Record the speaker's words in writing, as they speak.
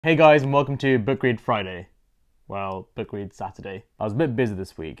Hey guys, and welcome to Book Read Friday. Well, Book Read Saturday. I was a bit busy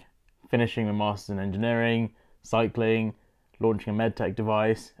this week, finishing my Masters in Engineering, cycling, launching a medtech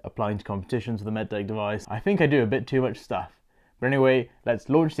device, applying to competitions with a medtech device. I think I do a bit too much stuff. But anyway, let's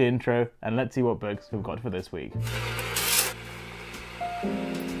launch the intro and let's see what books we've got for this week.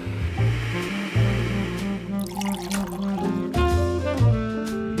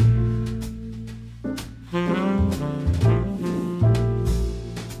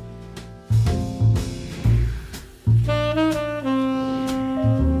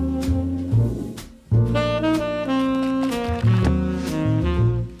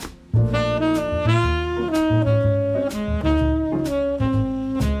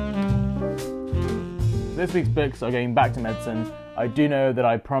 This week's books are going back to medicine. I do know that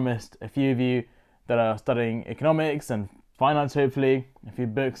I promised a few of you that are studying economics and finance, hopefully, a few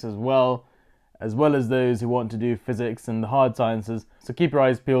books as well as those who want to do physics and the hard sciences. So keep your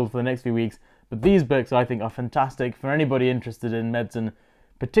eyes peeled for the next few weeks. But these books I think are fantastic for anybody interested in medicine,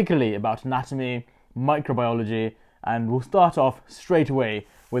 particularly about anatomy, microbiology, and we'll start off straight away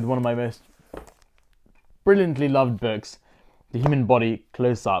with one of my most brilliantly loved books, The Human Body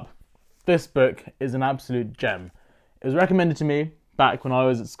Close Up. This book is an absolute gem. It was recommended to me back when I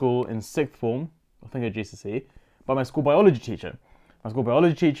was at school in 6th form, I think at GCSE, by my school biology teacher. My school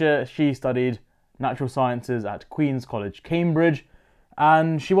biology teacher, she studied natural sciences at Queen's College, Cambridge,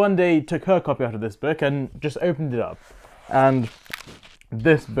 and she one day took her copy out of this book and just opened it up. And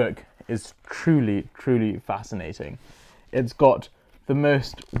this book is truly, truly fascinating. It's got the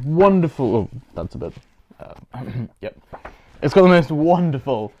most wonderful... Oh, that's a bit... yep. It's got the most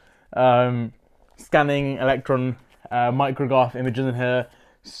wonderful scanning electron micrograph images in here,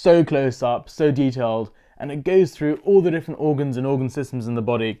 so close up, so detailed, and it goes through all the different organs and organ systems in the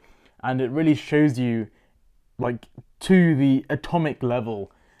body, and it really shows you, like, to the atomic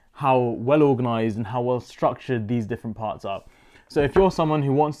level, how well organized and how well structured these different parts are. So if you're someone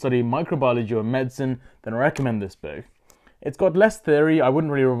who wants to study microbiology or medicine, then I recommend this book. It's got less theory. I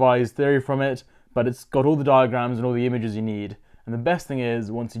wouldn't really revise theory from it, but it's got all the diagrams and all the images you need. And the best thing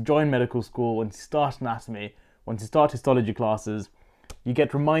is, once you join medical school, once you start anatomy, once you start histology classes, you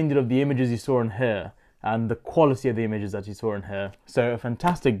get reminded of the images you saw in here and the quality of the images that you saw in here. So a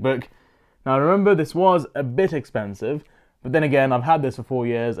fantastic book. Now remember, this was a bit expensive, but then again, I've had this for 4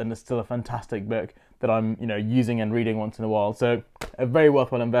 years and it's still a fantastic book that I'm, using and reading once in a while. So a very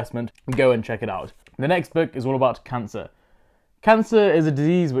worthwhile investment. Go and check it out. The next book is all about cancer. Cancer is a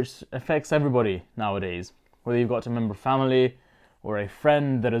disease which affects everybody nowadays, whether you've got a member of family or a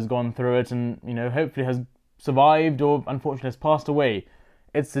friend that has gone through it and, hopefully has survived or unfortunately has passed away.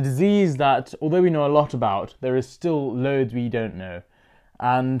 It's a disease that, although we know a lot about, there is still loads we don't know.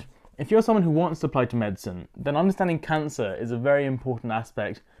 And if you're someone who wants to apply to medicine, then understanding cancer is a very important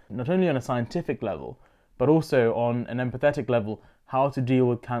aspect, not only on a scientific level, but also on an empathetic level, how to deal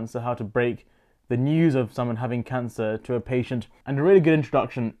with cancer, how to break the news of someone having cancer to a patient. And a really good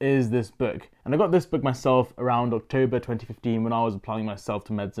introduction is this book. And I got this book myself around October 2015 when I was applying myself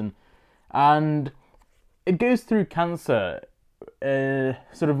to medicine. And it goes through cancer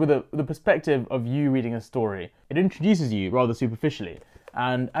sort of with the perspective of you reading a story. It introduces you rather superficially.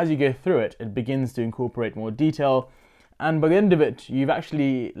 And as you go through it, it begins to incorporate more detail. And by the end of it, you've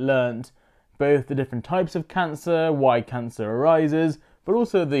actually learnt both the different types of cancer, why cancer arises, but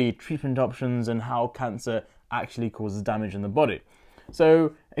also the treatment options and how cancer actually causes damage in the body.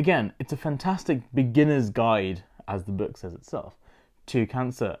 So again, it's a fantastic beginner's guide, as the book says itself, to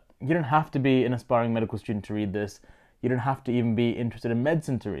cancer. You don't have to be an aspiring medical student to read this. You don't have to even be interested in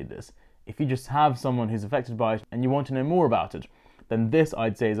medicine to read this. If you just have someone who's affected by it and you want to know more about it, then this,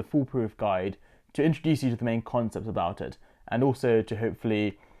 I'd say, is a foolproof guide to introduce you to the main concepts about it, and also to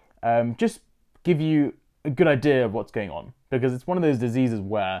hopefully just give you a good idea of what's going on. Because it's one of those diseases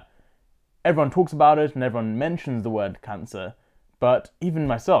where everyone talks about it and everyone mentions the word cancer, but even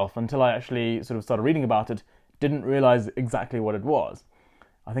myself, until I actually sort of started reading about it, didn't realize exactly what it was.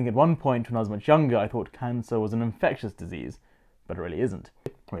 I think at one point when I was much younger, I thought cancer was an infectious disease, but it really isn't.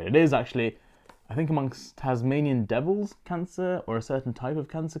 I mean, it is actually. I think amongst Tasmanian devils, cancer, or a certain type of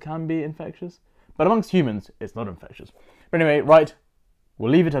cancer, can be infectious. But amongst humans, it's not infectious. But anyway, right,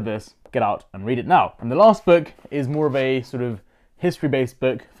 we'll leave it at this. Get out and read it now. And the last book is more of a sort of history-based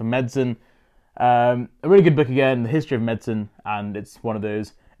book for medicine. A really good book again, The History of Medicine, and it's one of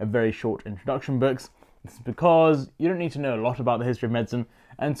those very short introduction books. This is because you don't need to know a lot about the history of medicine,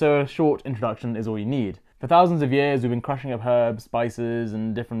 and so a short introduction is all you need. For thousands of years, we've been crushing up herbs, spices,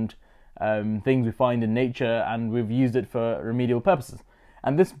 and different things we find in nature, and we've used it for remedial purposes.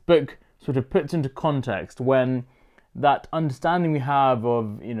 And this book sort of puts into context when that understanding we have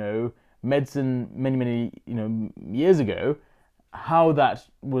of, medicine many, years ago, how that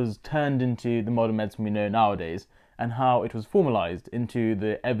was turned into the modern medicine we know nowadays, and how it was formalized into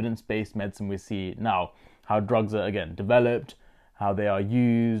the evidence-based medicine we see now, how drugs are, again, developed, how they are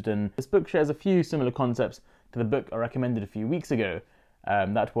used. And this book shares a few similar concepts to the book I recommended a few weeks ago.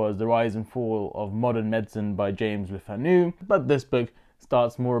 That was The Rise and Fall of Modern Medicine by James Lefanu. But this book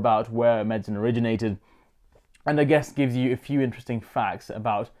starts more about where medicine originated, and I guess gives you a few interesting facts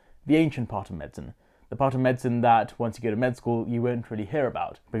about the ancient part of medicine. The part of medicine that, once you go to med school, you won't really hear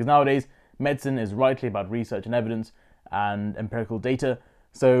about. Because nowadays, medicine is rightly about research and evidence and empirical data.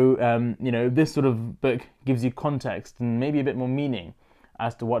 So, this sort of book gives you context and maybe a bit more meaning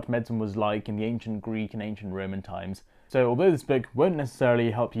as to what medicine was like in the ancient Greek and ancient Roman times. So, although this book won't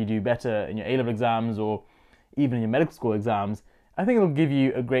necessarily help you do better in your A-level exams or even in your medical school exams, I think it'll give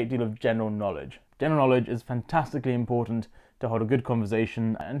you a great deal of general knowledge. General knowledge is fantastically important to hold a good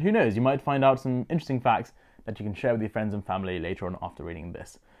conversation, and who knows, you might find out some interesting facts that you can share with your friends and family later on after reading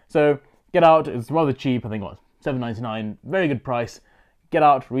this. So, get out, it's rather cheap, I think what, $7.99, very good price. Get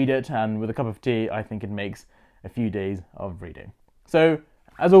out, read it, and with a cup of tea, I think it makes a few days of reading. So,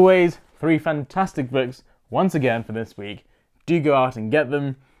 as always, 3 fantastic books, once again for this week. Do go out and get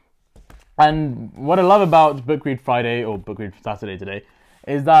them. And what I love about Book Read Friday, or Book Read Saturday today,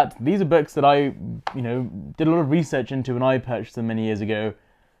 is that these are books that I, did a lot of research into when I purchased them many years ago,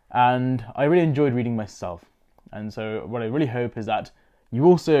 and I really enjoyed reading myself. And so what I really hope is that you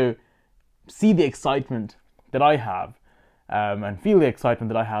also see the excitement that I have, and feel the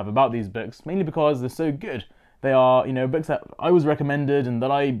excitement that I have about these books, mainly because they're so good. They are, books that I was recommended and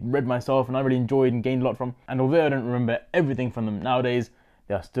that I read myself and I really enjoyed and gained a lot from. And although I don't remember everything from them nowadays,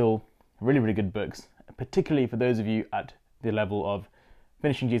 they are still really, really good books, particularly for those of you at the level of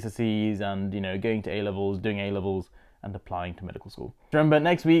finishing GCSEs and, going to A-levels, doing A-levels, and applying to medical school. Remember,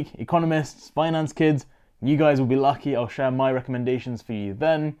 next week, economists, finance kids, you guys will be lucky. I'll share my recommendations for you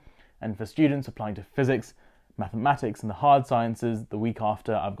then. And for students applying to physics, mathematics, and the hard sciences, the week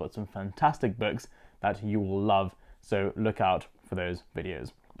after, I've got some fantastic books that you will love. So look out for those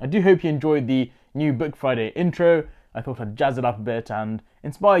videos. I do hope you enjoyed the new Book Friday intro. I thought I'd jazz it up a bit and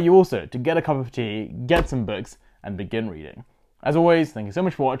inspire you also to get a cup of tea, get some books, and begin reading. As always, thank you so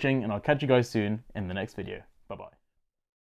much for watching, and I'll catch you guys soon in the next video. Bye-bye.